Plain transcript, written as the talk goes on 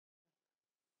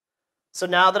So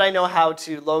now that I know how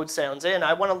to load sounds in,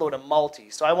 I want to load a multi.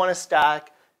 So I want to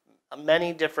stack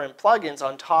many different plugins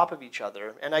on top of each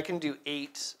other, and I can do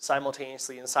 8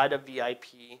 simultaneously inside of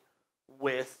V.I.P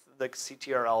with the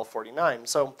CTRL 49.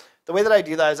 So the way that I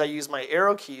do that is I use my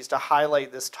arrow keys to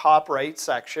highlight this top right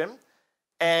section,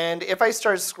 and if I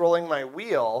start scrolling my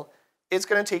wheel, it's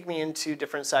going to take me into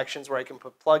different sections where I can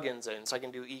put plugins in. So I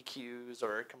can do EQs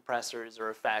or compressors or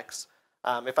effects.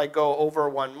 If I go over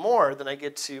one more, then I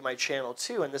get to my channel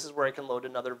 2, and this is where I can load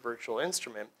another virtual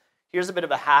instrument. Here's a bit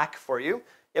of a hack for you.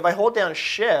 If I hold down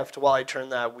Shift while I turn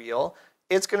that wheel,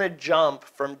 it's going to jump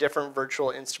from different virtual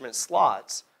instrument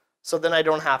slots. So then I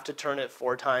don't have to turn it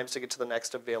 4 times to get to the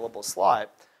next available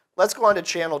slot. Let's go on to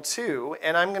channel 2,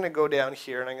 and I'm going to go down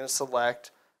here and I'm going to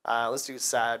select, let's do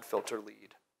sad filter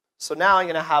lead. So now I'm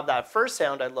going to have that first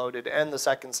sound I loaded and the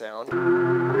second sound.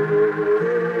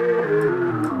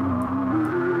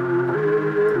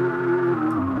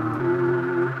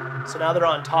 So now they're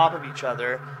on top of each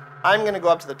other. I'm going to go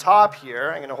up to the top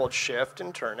here. I'm going to hold Shift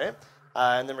and turn it.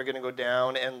 And then we're going to go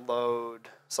down and load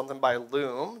something by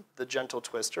Loom, the Gentle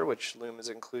Twister, which Loom is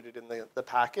included in the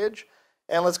package.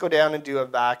 And let's go down and do a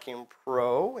Vacuum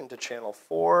Pro into channel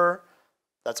 4.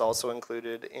 That's also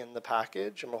included in the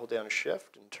package. I'm going to hold down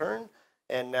Shift and turn.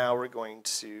 And now we're going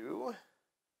to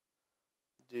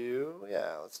do,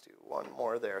 let's do one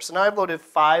more there. So now I've loaded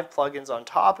 5 plugins on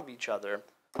top of each other.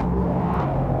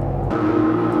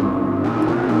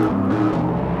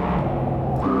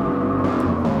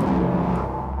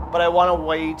 But I want a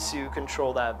way to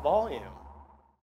control that volume.